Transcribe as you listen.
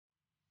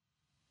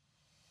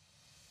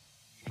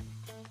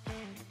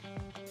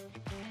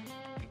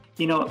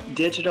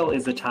Digital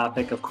is a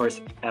topic, of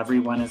course,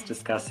 everyone is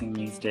discussing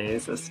these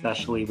days,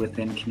 especially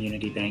within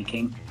community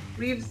banking.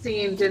 We've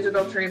seen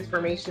digital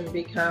transformation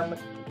become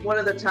one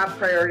of the top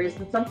priorities,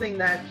 and something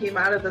that came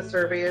out of the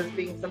survey as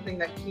being something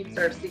that keeps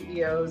our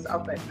CEOs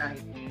up at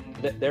night.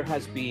 There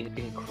has been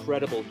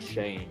incredible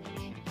change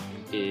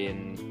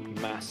in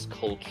mass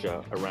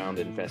culture around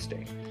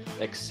investing.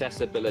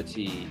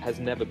 Accessibility has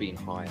never been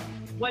higher.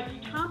 What's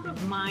top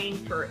of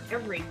mind for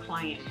every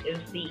client is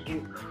the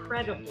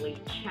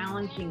incredibly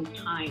challenging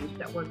times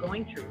that we're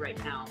going through right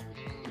now.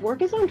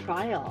 Work is on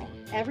trial.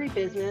 Every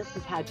business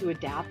has had to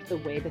adapt the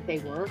way that they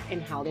work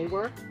and how they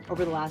work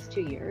over the last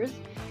 2 years.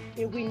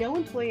 We know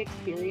employee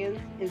experience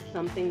is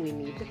something we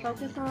need to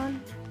focus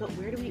on, but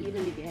where do we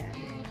even begin?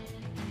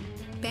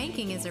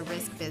 Banking is a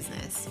risk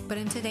business, but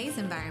in today's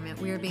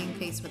environment, we are being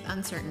faced with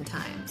uncertain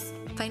times.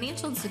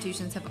 Financial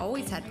institutions have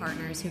always had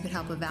partners who could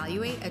help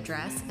evaluate,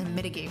 address, and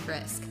mitigate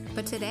risk,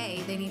 but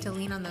today they need to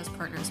lean on those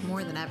partners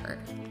more than ever.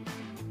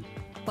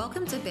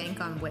 Welcome to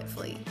Bank on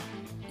Wipfli.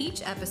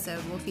 Each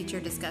episode will feature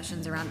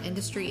discussions around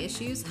industry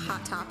issues,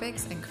 hot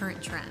topics, and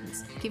current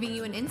trends, giving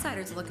you an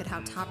insider's look at how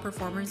top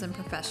performers and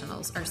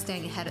professionals are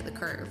staying ahead of the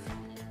curve.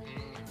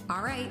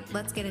 All right,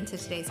 let's get into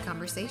today's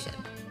conversation.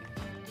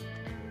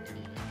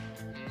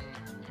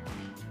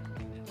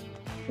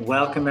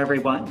 Welcome,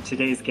 everyone.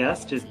 Today's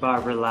guest is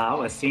Barbara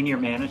Lau, a senior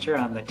manager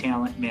on the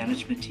talent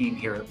management team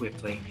here at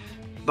Wipfli.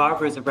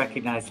 Barbara is a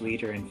recognized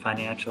leader in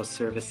financial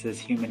services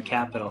human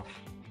capital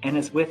and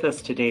is with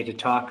us today to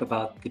talk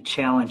about the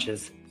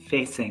challenges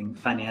facing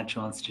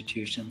financial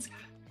institutions,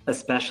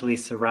 especially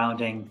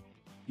surrounding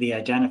the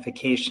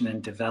identification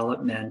and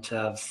development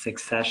of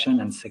succession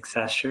and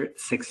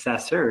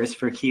successors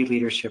for key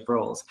leadership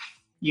roles.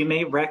 You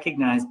may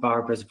recognize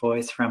Barbara's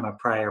voice from a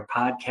prior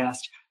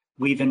podcast.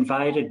 We've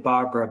invited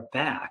Barbara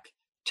back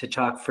to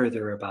talk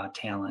further about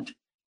talent.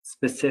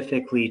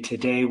 Specifically,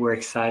 today we're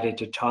excited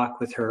to talk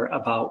with her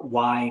about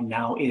why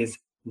now is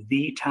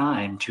the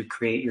time to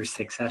create your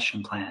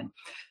succession plan.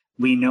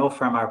 We know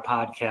from our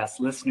podcast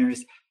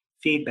listeners'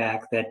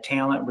 feedback that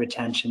talent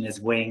retention is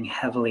weighing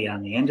heavily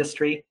on the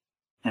industry,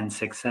 and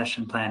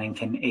succession planning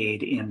can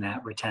aid in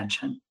that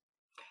retention.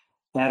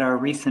 At our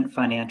recent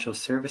Financial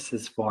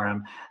Services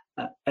Forum,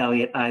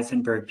 Elliot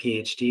Eisenberg,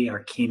 PhD, our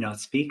keynote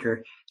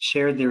speaker,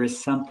 shared there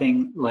is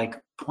something like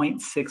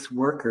 0.6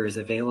 workers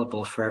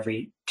available for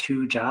every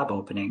 2 job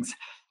openings,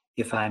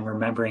 if I'm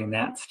remembering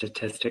that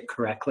statistic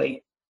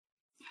correctly.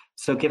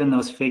 So given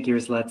those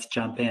figures, let's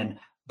jump in.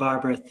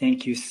 Barbara,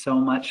 thank you so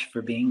much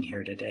for being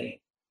here today.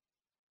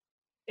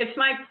 It's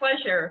my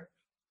pleasure.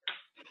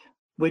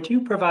 Would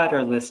you provide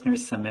our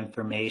listeners some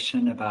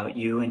information about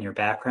you and your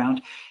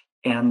background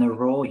and the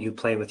role you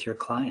play with your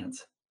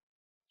clients?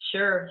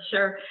 Sure.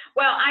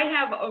 Well, I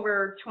have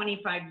over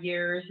 25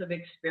 years of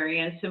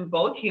experience in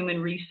both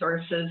human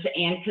resources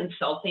and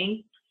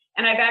consulting.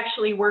 And I've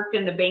actually worked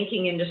in the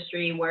banking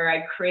industry where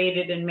I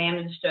created and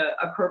managed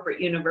a corporate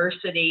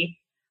university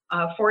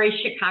for a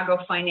Chicago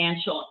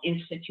financial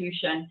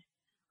institution.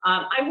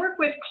 I work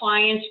with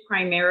clients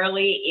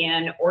primarily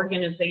in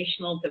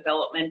organizational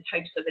development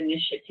types of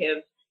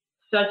initiatives,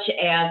 such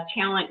as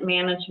talent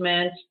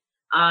management,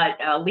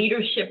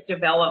 leadership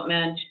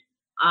development,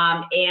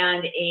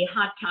 and a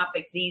hot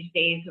topic these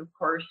days, of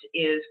course,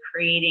 is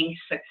creating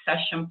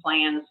succession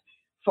plans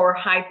for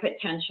high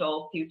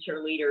potential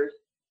future leaders.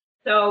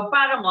 So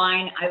bottom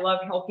line, I love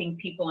helping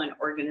people and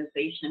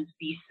organizations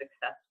be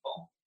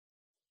successful.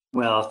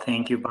 Well,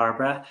 thank you,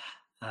 Barbara.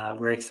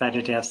 We're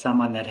excited to have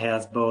someone that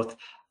has both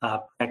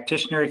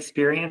practitioner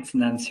experience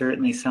and then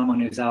certainly someone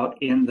who's out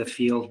in the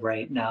field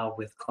right now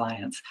with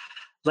clients.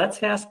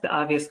 Let's ask the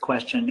obvious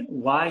question,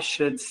 why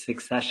should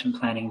succession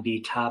planning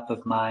be top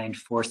of mind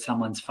for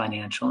someone's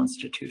financial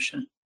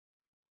institution?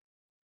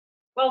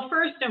 Well,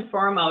 first and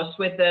foremost,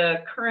 with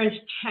the current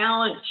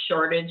talent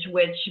shortage,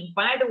 which,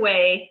 by the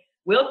way,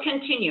 will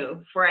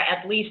continue for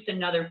at least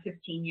another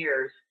 15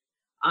 years,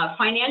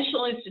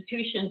 financial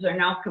institutions are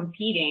now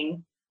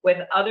competing with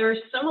other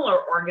similar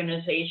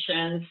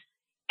organizations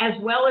as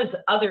well as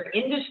other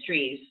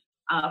industries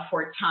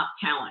for top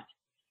talent.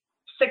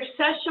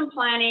 Succession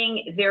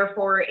planning,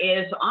 therefore,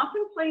 is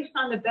often placed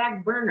on the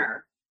back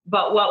burner,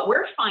 but what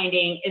we're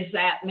finding is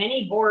that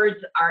many boards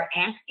are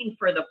asking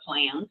for the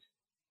plans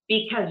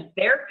because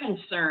they're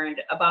concerned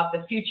about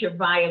the future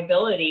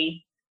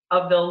viability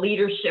of the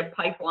leadership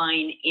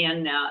pipeline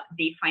in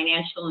the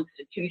financial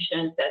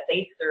institutions that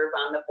they serve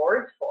on the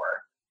boards for.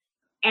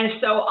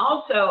 And so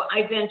also,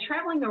 I've been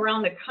traveling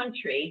around the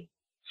country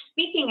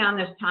speaking on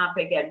this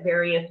topic at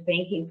various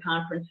banking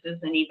conferences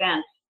and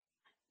events.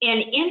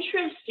 And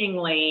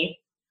interestingly,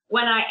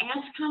 when I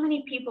ask how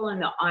many people in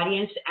the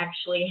audience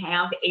actually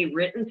have a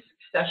written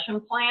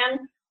succession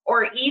plan,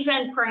 or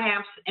even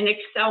perhaps an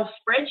Excel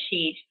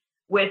spreadsheet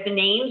with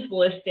names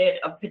listed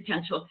of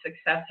potential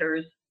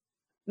successors,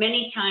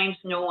 many times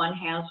no one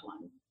has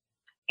one.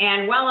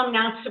 And while I'm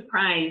not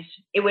surprised,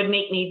 it would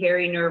make me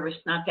very nervous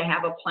not to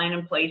have a plan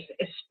in place,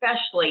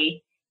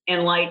 especially in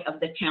light of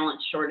the talent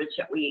shortage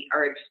that we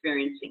are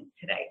experiencing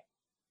today.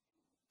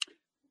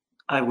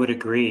 I would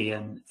agree.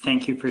 And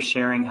thank you for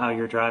sharing how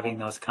you're driving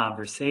those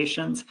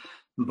conversations,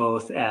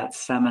 both at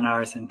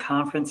seminars and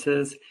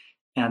conferences,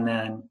 and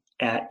then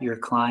at your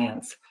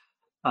clients.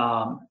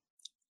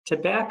 To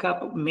back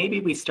up, maybe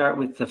we start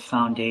with the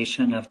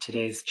foundation of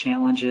today's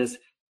challenges.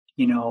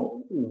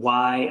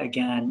 Why,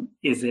 again,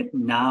 is it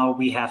now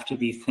we have to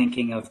be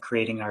thinking of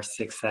creating our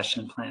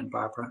succession plan,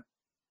 Barbara?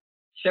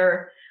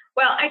 Sure.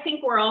 Well, I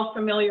think we're all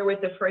familiar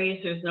with the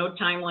phrase, there's no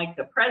time like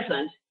the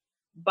present,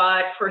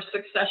 but for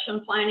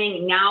succession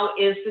planning, now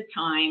is the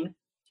time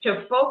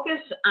to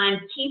focus on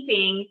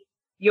keeping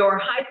your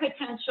high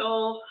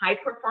potential, high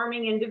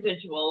performing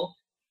individuals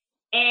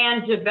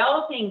and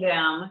developing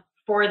them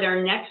for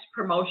their next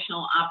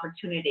promotional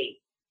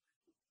opportunity.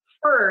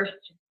 First,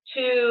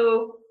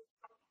 to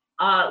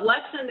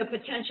lessen the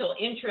potential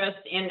interest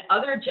in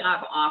other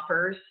job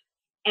offers,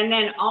 and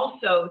then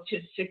also to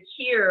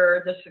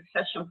secure the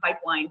succession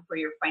pipeline for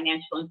your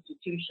financial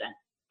institution.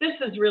 This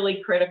is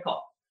really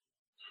critical.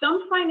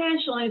 Some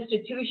financial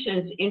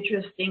institutions,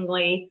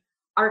 interestingly,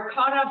 are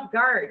caught off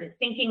guard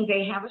thinking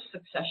they have a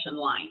succession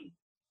line.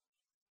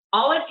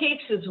 All it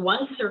takes is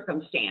one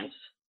circumstance.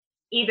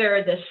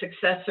 Either the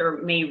successor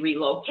may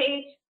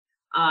relocate,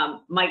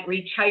 might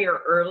retire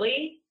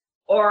early,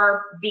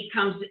 or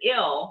becomes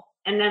ill,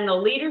 and then the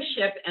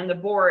leadership and the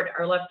board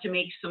are left to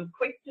make some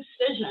quick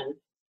decisions,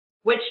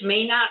 which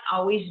may not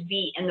always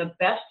be in the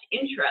best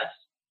interest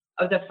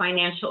of the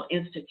financial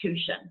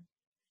institution.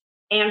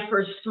 And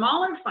for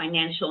smaller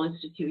financial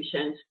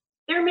institutions,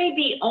 there may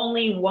be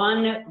only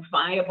one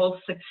viable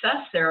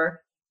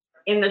successor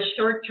in the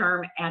short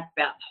term at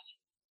best.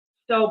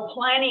 So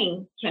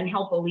planning can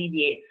help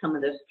alleviate some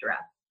of this stress.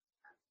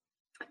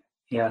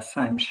 Yes,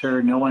 I'm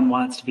sure no one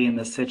wants to be in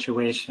the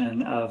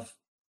situation of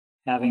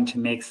having to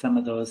make some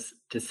of those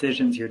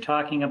decisions you're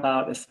talking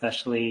about,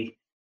 especially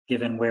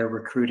given where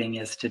recruiting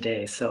is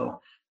today. So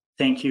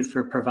thank you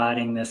for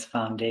providing this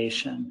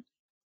foundation.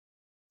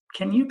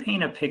 Can you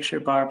paint a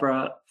picture,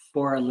 Barbara,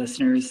 for our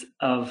listeners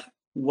of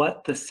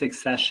what the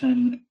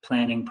succession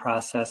planning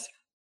process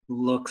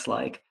looks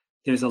like?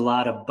 There's a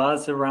lot of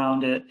buzz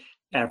around it.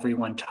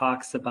 Everyone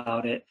talks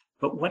about it,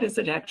 but what does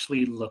it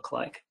actually look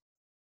like?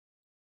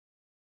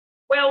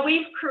 Well,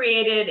 we've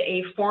created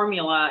a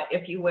formula,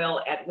 if you will,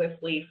 at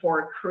Wipfli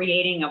for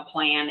creating a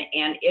plan,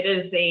 and it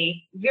is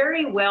a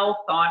very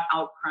well thought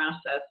out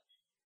process.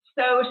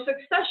 So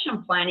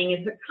succession planning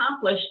is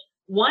accomplished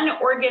one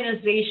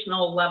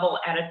organizational level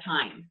at a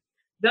time.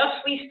 Thus,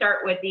 we start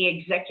with the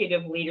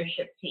executive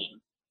leadership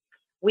team.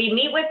 We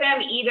meet with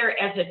them either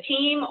as a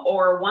team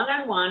or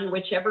one-on-one,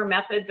 whichever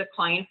method the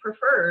client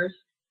prefers,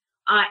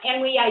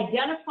 and we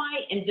identify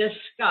and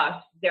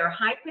discuss their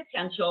high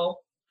potential,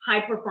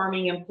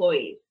 high-performing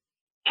employees.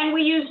 And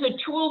we use a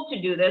tool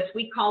to do this.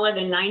 We call it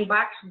a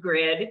 9-box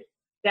grid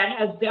that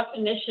has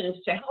definitions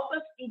to help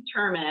us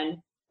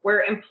determine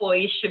where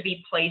employees should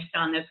be placed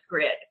on this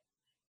grid.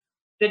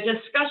 The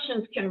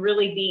discussions can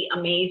really be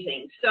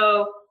amazing.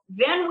 So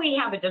then we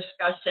have a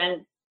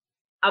discussion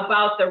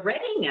about the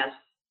readiness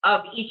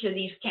of each of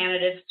these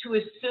candidates to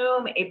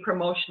assume a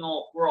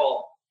promotional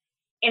role.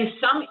 In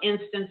some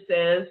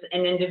instances,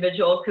 an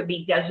individual could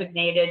be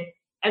designated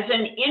as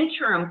an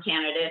interim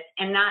candidate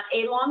and not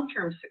a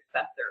long-term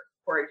successor,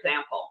 for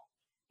example.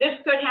 This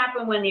could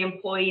happen when the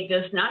employee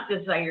does not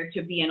desire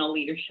to be in a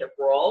leadership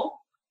role,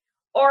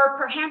 or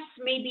perhaps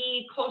may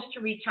be close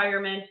to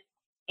retirement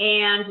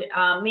and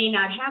may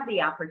not have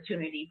the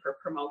opportunity for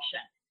promotion.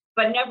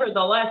 But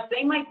nevertheless,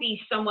 they might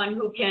be someone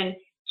who can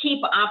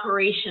keep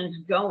operations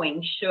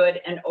going should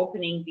an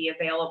opening be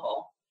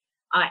available,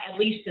 at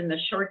least in the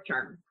short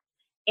term.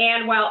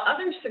 And while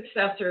other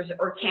successors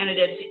or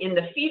candidates in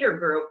the feeder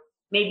group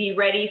may be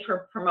ready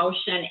for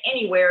promotion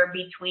anywhere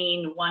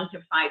between 1 to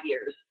 5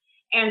 years.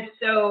 And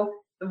so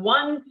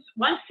once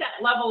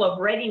that level of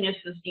readiness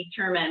is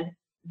determined,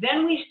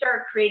 then we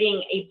start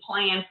creating a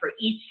plan for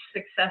each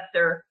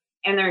successor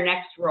and their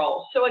next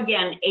role. So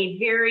again, a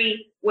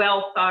very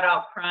well thought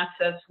out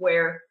process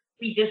where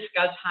we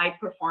discuss high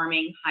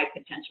performing, high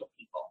potential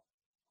people.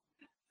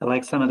 I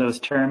like some of those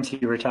terms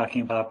you were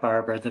talking about,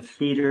 Barbara, the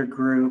feeder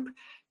group,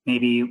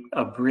 maybe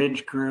a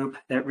bridge group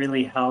that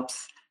really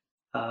helps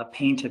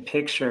paint a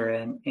picture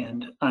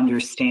and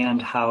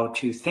understand how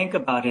to think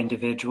about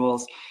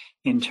individuals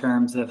in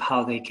terms of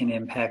how they can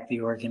impact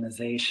the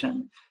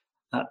organization.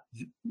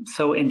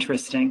 So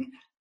interesting.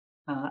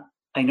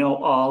 I know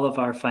all of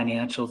our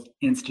financial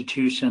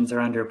institutions are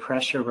under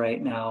pressure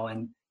right now,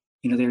 and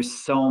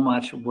there's so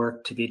much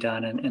work to be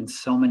done and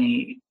so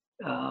many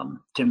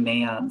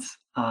demands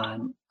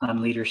on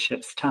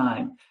leadership's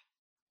time.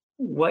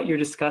 What you're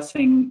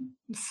discussing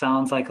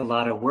sounds like a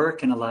lot of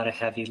work and a lot of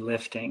heavy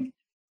lifting.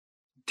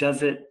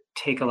 Does it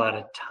take a lot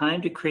of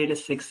time to create a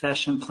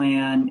succession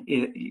plan?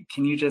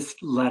 Can you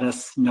just let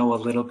us know a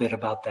little bit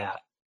about that?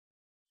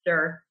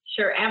 Sure,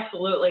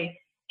 absolutely.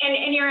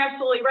 And you're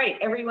absolutely right.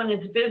 Everyone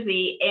is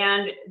busy,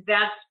 and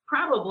that's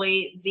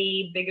probably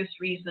the biggest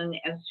reason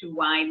as to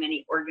why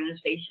many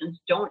organizations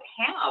don't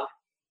have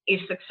a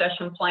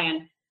succession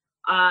plan.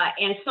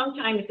 And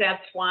sometimes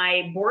that's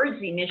why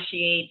boards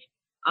initiate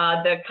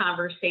the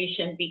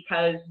conversation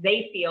because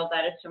they feel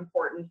that it's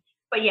important.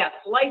 But yes,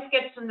 life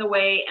gets in the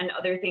way and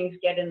other things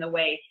get in the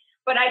way.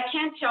 But I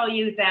can tell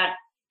you that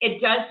it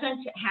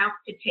doesn't have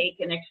to take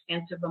an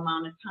extensive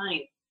amount of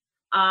time.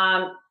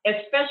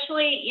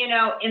 Especially, you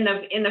know, in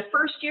the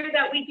first year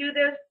that we do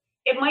this,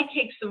 it might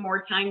take some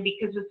more time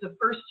because it's the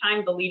first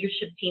time the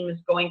leadership team is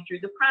going through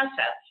the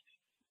process.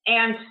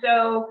 And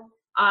so,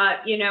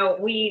 you know,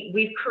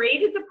 we've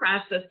created the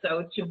process,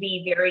 though, to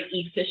be very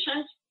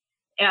efficient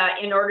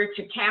in order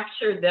to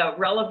capture the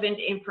relevant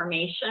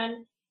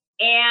information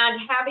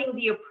and having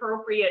the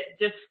appropriate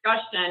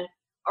discussion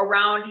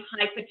around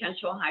high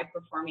potential, high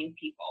performing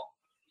people.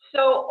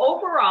 So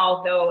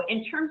overall, though,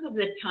 in terms of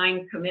the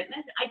time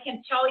commitment, I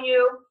can tell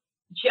you,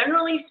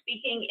 generally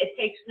speaking, it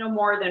takes no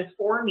more than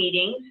 4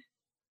 meetings,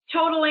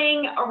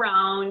 totaling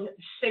around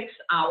 6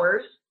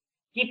 hours,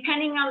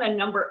 depending on the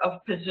number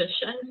of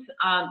positions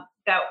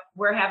that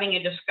we're having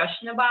a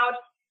discussion about.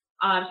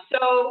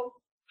 So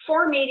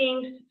 4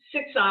 meetings,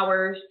 6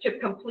 hours to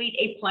complete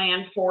a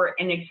plan for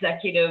an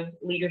executive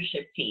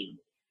leadership team.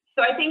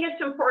 So I think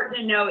it's important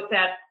to note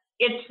that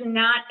it's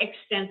not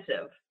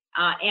extensive,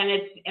 and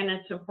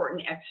it's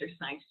important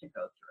exercise to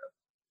go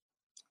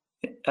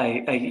through.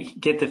 I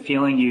get the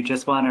feeling you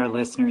just want our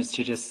listeners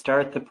to just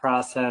start the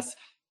process,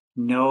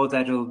 know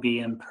that it'll be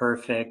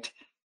imperfect,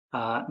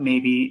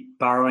 maybe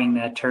borrowing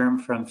that term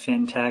from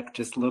FinTech,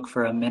 just look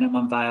for a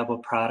minimum viable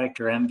product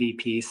or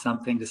MVP,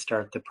 something to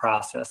start the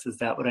process. Is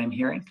that what I'm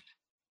hearing?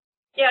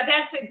 Yeah,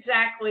 that's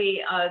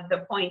exactly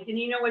the point. And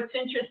you know, what's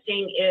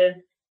interesting is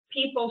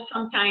people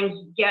sometimes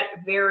get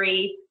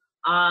very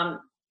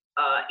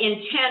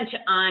intent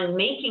on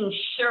making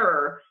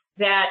sure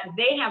that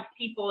they have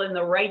people in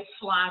the right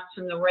slots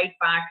and the right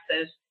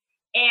boxes.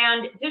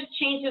 And this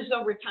changes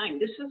over time.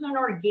 This is an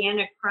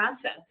organic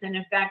process. And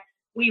in fact,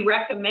 we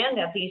recommend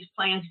that these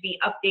plans be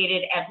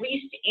updated at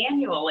least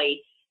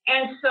annually.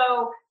 And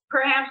so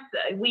perhaps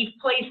we've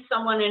placed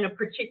someone in a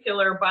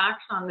particular box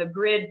on the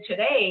grid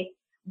today,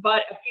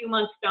 but a few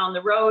months down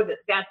the road,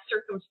 that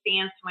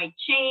circumstance might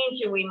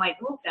change and we might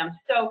move them.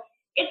 So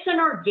it's an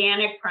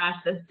organic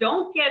process.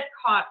 Don't get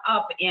caught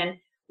up in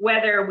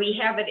whether we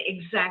have it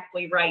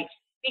exactly right,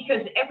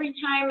 because every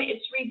time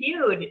it's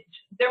reviewed,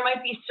 there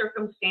might be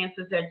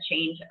circumstances that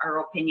change our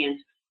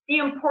opinions. The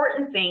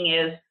important thing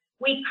is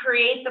we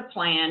create the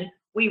plan,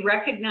 we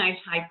recognize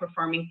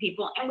high-performing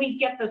people, and we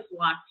get this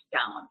locked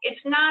down.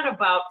 It's not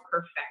about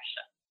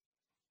perfection.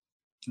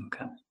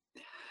 Okay.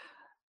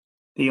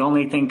 The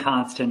only thing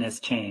constant is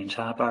change,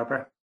 huh,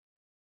 Barbara?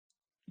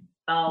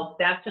 Oh,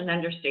 that's an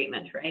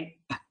understatement, right?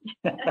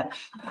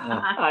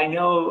 I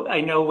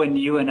know when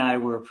you and I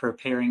were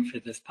preparing for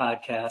this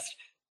podcast,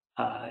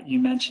 you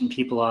mentioned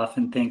people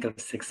often think of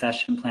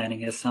succession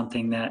planning as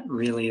something that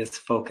really is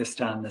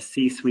focused on the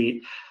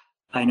C-suite.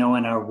 I know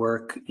in our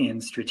work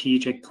in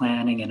strategic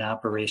planning and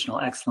operational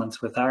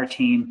excellence with our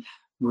team,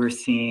 we're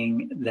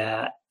seeing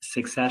that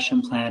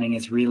succession planning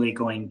is really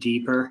going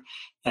deeper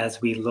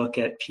as we look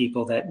at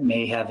people that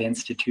may have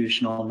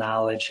institutional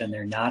knowledge and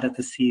they're not at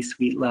the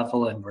C-suite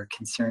level, and we're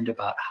concerned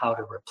about how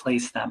to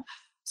replace them.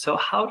 So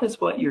how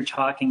does what you're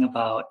talking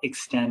about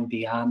extend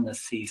beyond the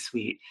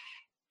C-suite?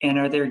 And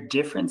are there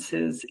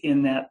differences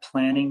in that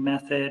planning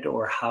method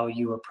or how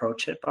you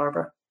approach it,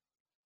 Barbara?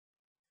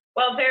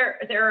 Well,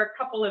 there are a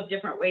couple of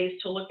different ways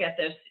to look at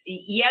this.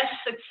 Yes,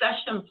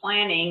 succession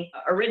planning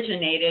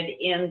originated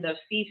in the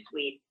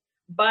C-suite,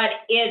 but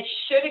it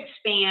should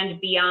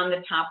expand beyond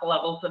the top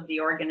levels of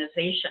the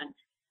organization.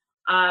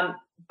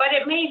 But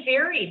it may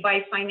vary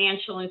by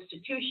financial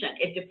institution.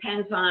 It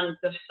depends on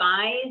the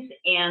size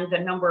and the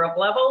number of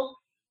levels.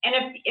 And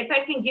if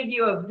I can give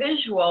you a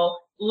visual,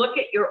 look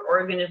at your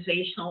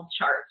organizational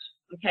chart,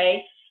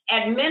 okay?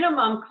 At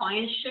minimum,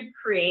 clients should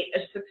create a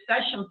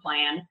succession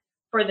plan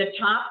for the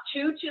top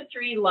 2 to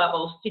 3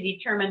 levels to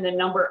determine the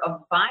number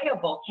of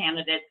viable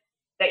candidates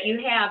that you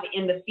have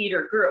in the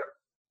feeder group.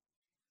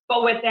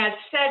 But with that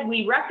said,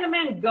 we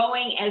recommend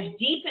going as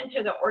deep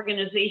into the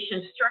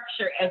organization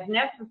structure as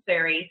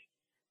necessary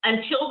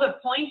until the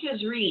point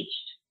is reached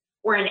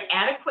where an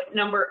adequate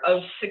number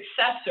of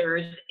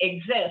successors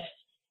exist,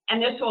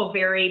 and this will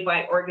vary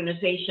by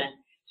organization.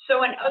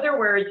 So in other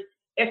words,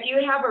 if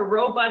you have a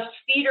robust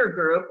feeder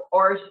group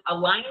or a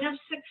line of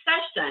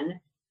succession,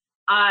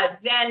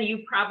 then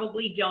you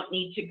probably don't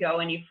need to go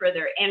any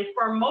further. And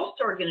for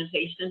most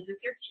organizations, if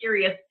you're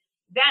curious,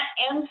 that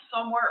ends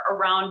somewhere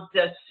around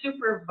the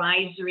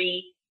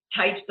supervisory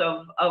types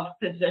of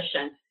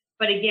positions.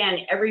 But again,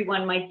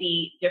 everyone might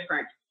be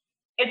different.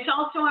 It's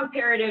also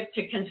imperative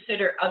to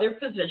consider other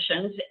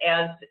positions,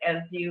 as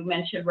you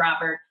mentioned,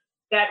 Robert,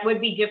 that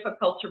would be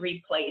difficult to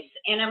replace.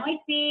 And it might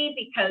be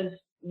because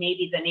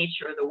maybe the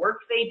nature of the work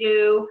they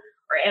do,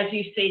 or as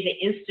you say,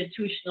 the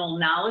institutional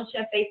knowledge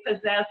that they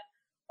possess,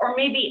 or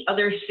maybe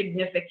other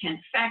significant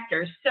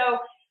factors. So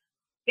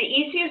the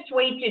easiest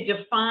way to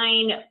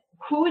define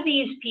who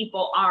these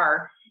people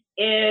are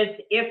is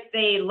if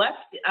they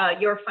left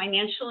your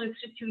financial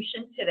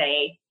institution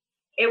today,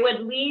 it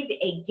would leave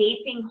a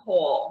gaping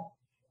hole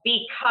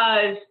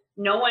because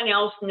no one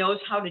else knows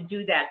how to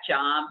do that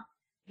job.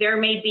 There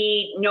may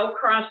be no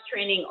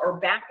cross-training or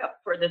backup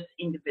for this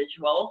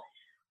individual.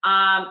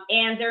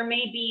 And there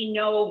may be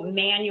no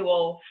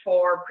manual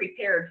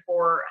prepared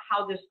for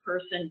how this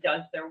person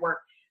does their work.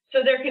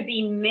 So there could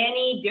be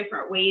many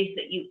different ways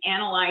that you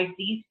analyze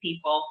these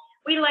people.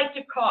 We like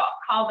to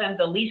call them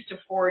the least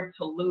afford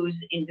to lose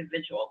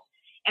individuals.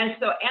 And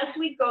so as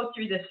we go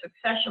through the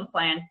succession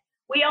plan,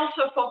 we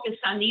also focus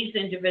on these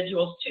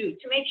individuals too,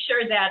 to make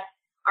sure that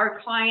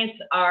our clients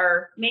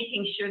are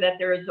making sure that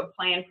there is a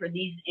plan for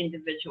these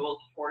individuals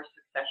for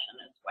succession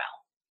as well.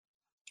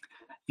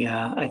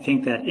 Yeah, I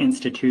think that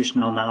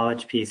institutional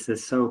knowledge piece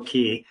is so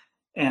key.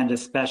 And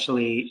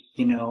especially,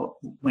 you know,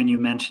 when you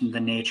mentioned the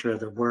nature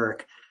of the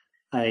work,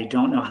 I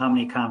don't know how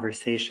many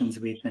conversations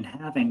we've been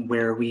having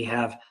where we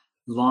have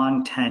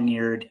long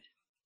tenured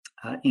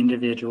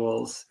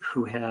individuals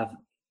who have,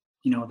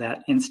 you know,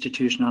 that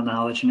institutional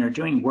knowledge and are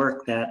doing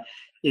work that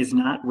is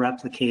not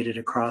replicated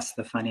across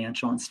the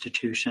financial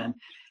institution.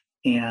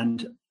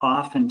 And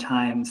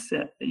oftentimes,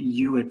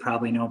 you would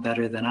probably know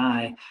better than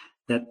I,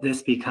 that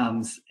this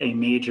becomes a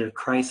major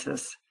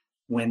crisis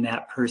when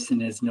that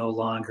person is no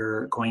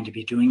longer going to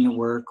be doing the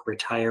work,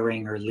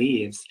 retiring, or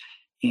leaves.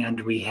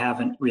 And we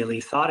haven't really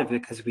thought of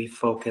it because we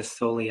focus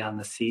solely on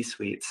the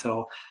C-suite.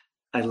 So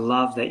I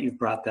love that you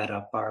brought that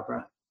up,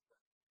 Barbara.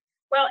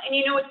 Well, and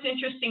you know what's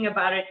interesting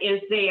about it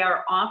is they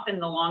are often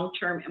the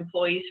long-term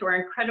employees who are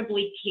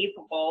incredibly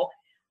capable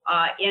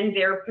in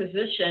their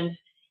positions,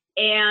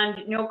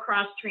 and no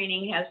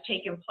cross-training has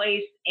taken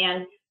place.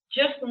 And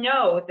just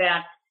know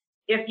that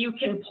if you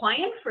can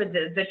plan for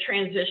the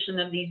transition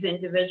of these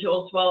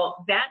individuals,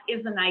 well, that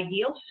is an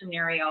ideal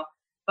scenario.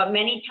 But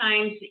many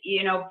times,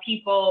 you know,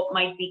 people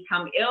might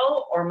become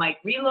ill or might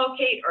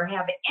relocate or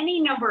have any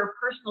number of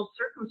personal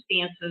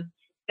circumstances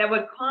that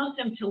would cause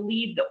them to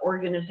leave the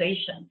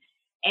organization.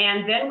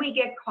 And then we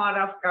get caught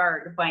off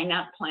guard by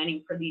not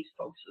planning for these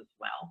folks as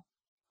well.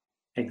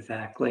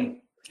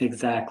 Exactly,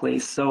 exactly.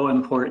 So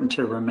important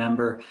to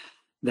remember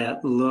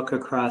that look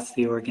across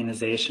the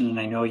organization. And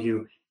I know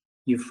you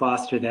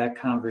foster that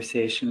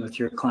conversation with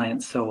your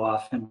clients so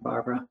often,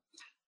 Barbara.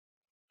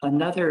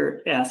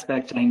 Another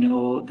aspect I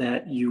know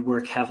that you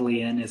work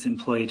heavily in is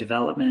employee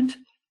development.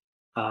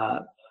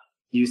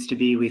 Used to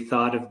be, we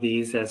thought of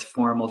these as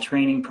formal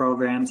training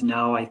programs.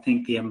 Now I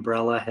think the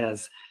umbrella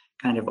has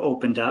kind of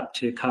opened up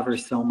to cover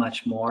so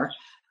much more.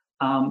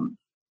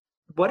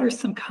 What are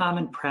some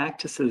common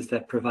practices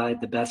that provide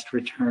the best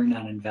return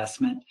on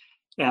investment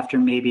after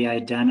maybe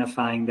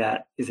identifying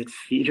that, is it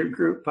feeder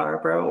group,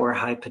 Barbara, or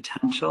high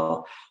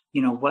potential?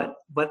 You know, what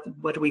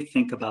do we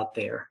think about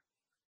there?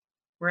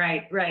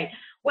 Right.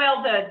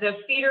 Well, the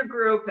feeder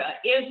group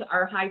is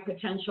our high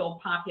potential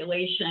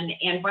population.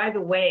 And by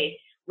the way,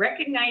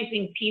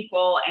 recognizing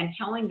people and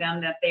telling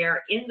them that they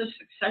are in the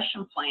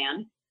succession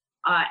plan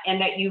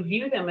and that you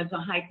view them as a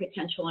high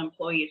potential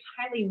employee is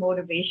highly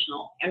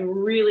motivational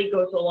and really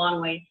goes a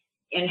long way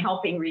in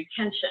helping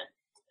retention.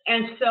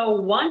 And so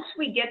once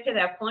we get to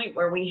that point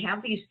where we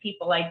have these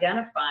people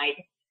identified,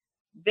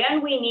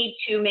 then we need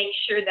to make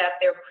sure that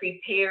they're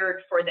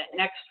prepared for that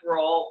next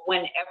role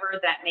whenever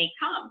that may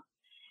come.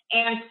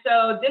 And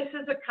so this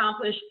is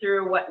accomplished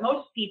through what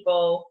most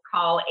people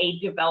call a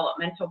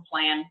developmental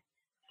plan.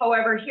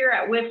 However, here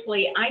at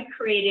Wipfli, I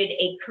created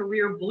a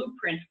career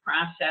blueprint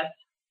process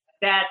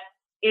that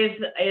is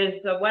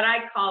what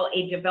I call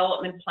a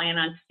development plan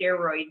on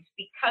steroids,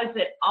 because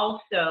it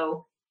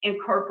also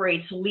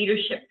incorporates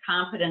leadership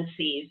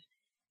competencies.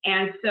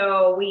 And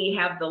so we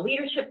have the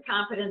leadership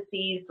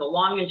competencies, the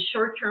long and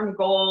short-term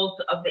goals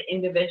of the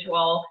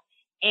individual,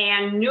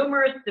 and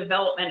numerous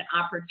development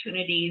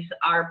opportunities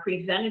are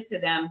presented to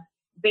them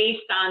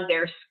based on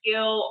their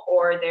skill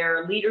or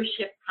their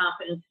leadership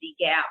competency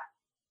gap.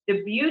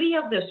 The beauty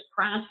of this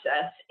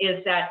process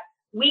is that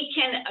we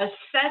can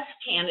assess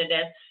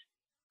candidates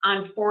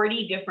on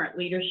 40 different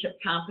leadership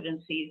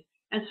competencies.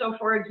 And so,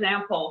 for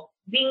example,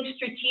 being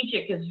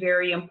strategic is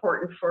very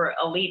important for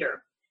a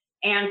leader.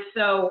 And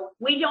so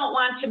we don't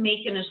want to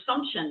make an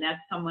assumption that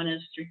someone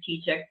is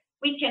strategic.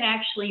 We can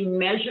actually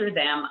measure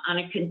them on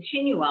a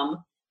continuum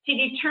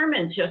to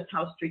determine just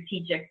how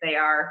strategic they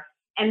are,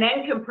 and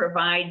then can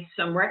provide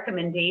some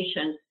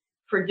recommendations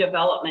for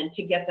development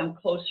to get them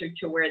closer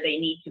to where they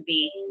need to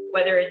be,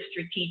 whether it's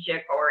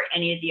strategic or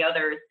any of the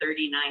other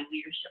 39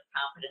 leadership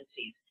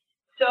competencies.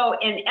 So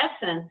in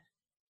essence,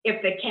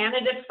 if the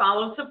candidate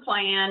follows a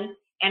plan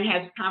and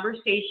has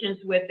conversations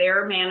with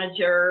their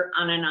manager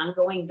on an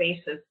ongoing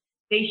basis,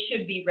 they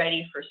should be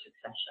ready for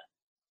succession.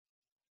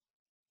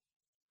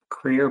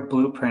 Career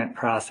blueprint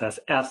process.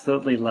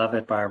 Absolutely love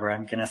it, Barbara.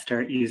 I'm going to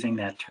start using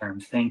that term.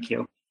 Thank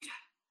you.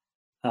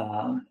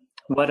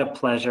 What a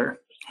pleasure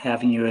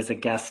having you as a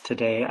guest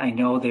today. I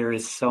know there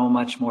is so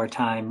much more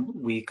time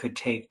we could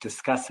take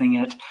discussing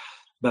it,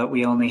 but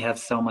we only have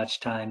so much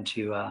time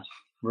to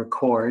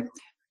record.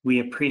 We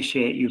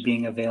appreciate you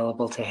being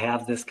available to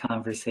have this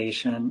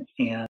conversation,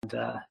 and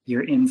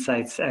your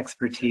insights,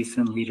 expertise,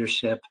 and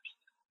leadership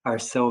are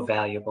so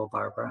valuable,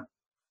 Barbara.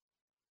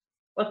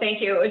 Well,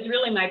 thank you. It was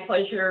really my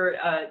pleasure,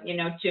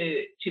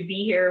 to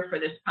be here for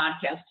this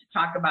podcast to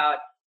talk about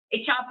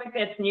a topic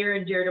that's near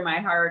and dear to my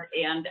heart.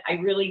 And I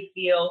really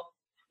feel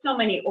so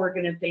many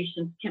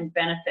organizations can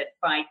benefit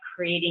by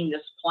creating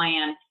this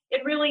plan.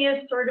 It really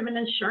is sort of an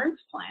insurance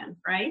plan,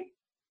 right?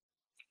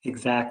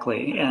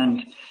 Exactly.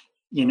 And,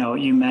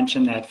 you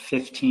mentioned that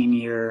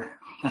 15-year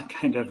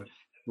kind of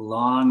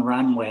long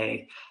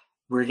runway.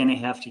 We're going to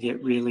have to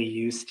get really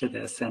used to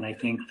this. And I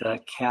think the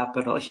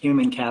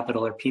human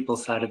capital or people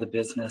side of the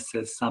business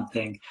is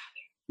something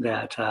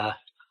that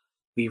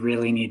we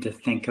really need to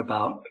think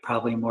about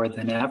probably more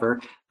than ever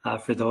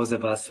for those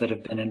of us that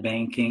have been in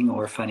banking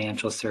or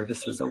financial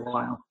services a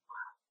while.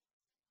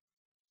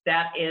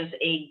 That is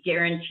a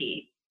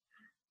guarantee.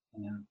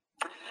 Yeah.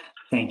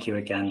 Thank you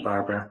again,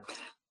 Barbara.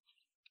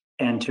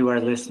 And to our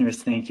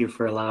listeners, thank you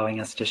for allowing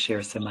us to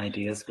share some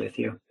ideas with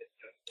you.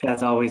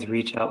 As always,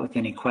 reach out with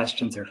any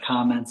questions or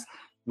comments.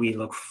 We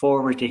look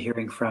forward to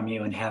hearing from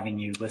you and having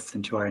you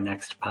listen to our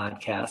next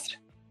podcast.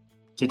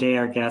 Today,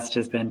 our guest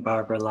has been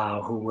Barbara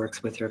Lau, who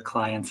works with her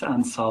clients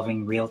on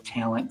solving real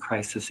talent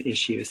crisis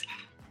issues.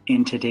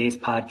 In today's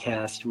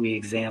podcast, we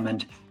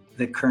examined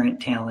the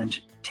current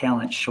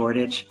talent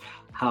shortage,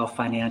 how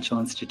financial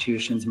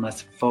institutions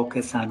must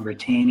focus on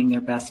retaining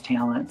their best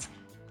talents.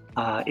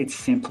 It's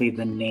simply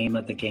the name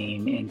of the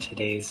game in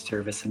today's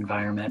service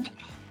environment.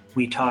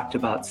 We talked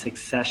about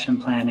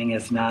succession planning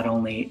as not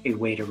only a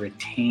way to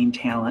retain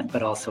talent,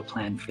 but also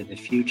plan for the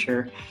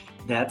future.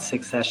 That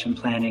succession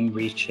planning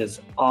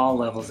reaches all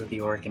levels of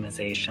the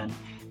organization.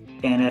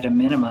 And at a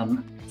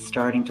minimum,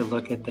 starting to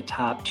look at the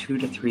top 2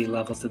 to 3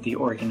 levels of the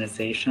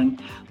organization,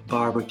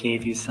 Barbara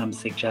gave you some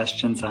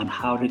suggestions on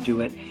how to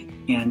do it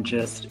and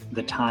just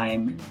the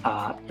time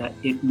that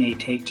it may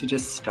take to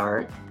just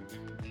start.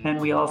 And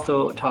we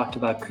also talked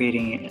about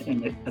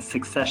creating a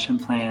succession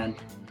plan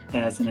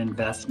as an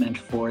investment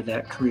for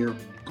that career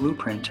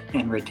blueprint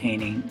and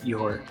retaining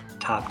your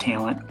top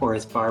talent, or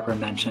as Barbara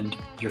mentioned,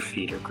 your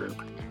feeder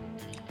group.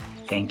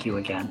 Thank you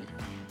again.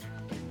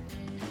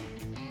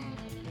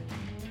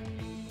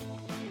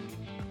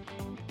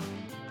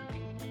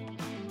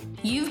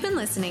 You've been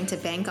listening to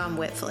Bank on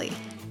Whitfully.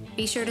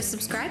 Be sure to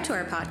subscribe to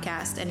our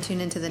podcast and tune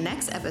into the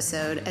next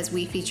episode as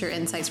we feature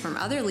insights from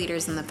other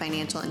leaders in the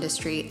financial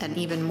industry and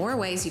even more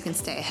ways you can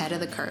stay ahead of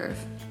the curve.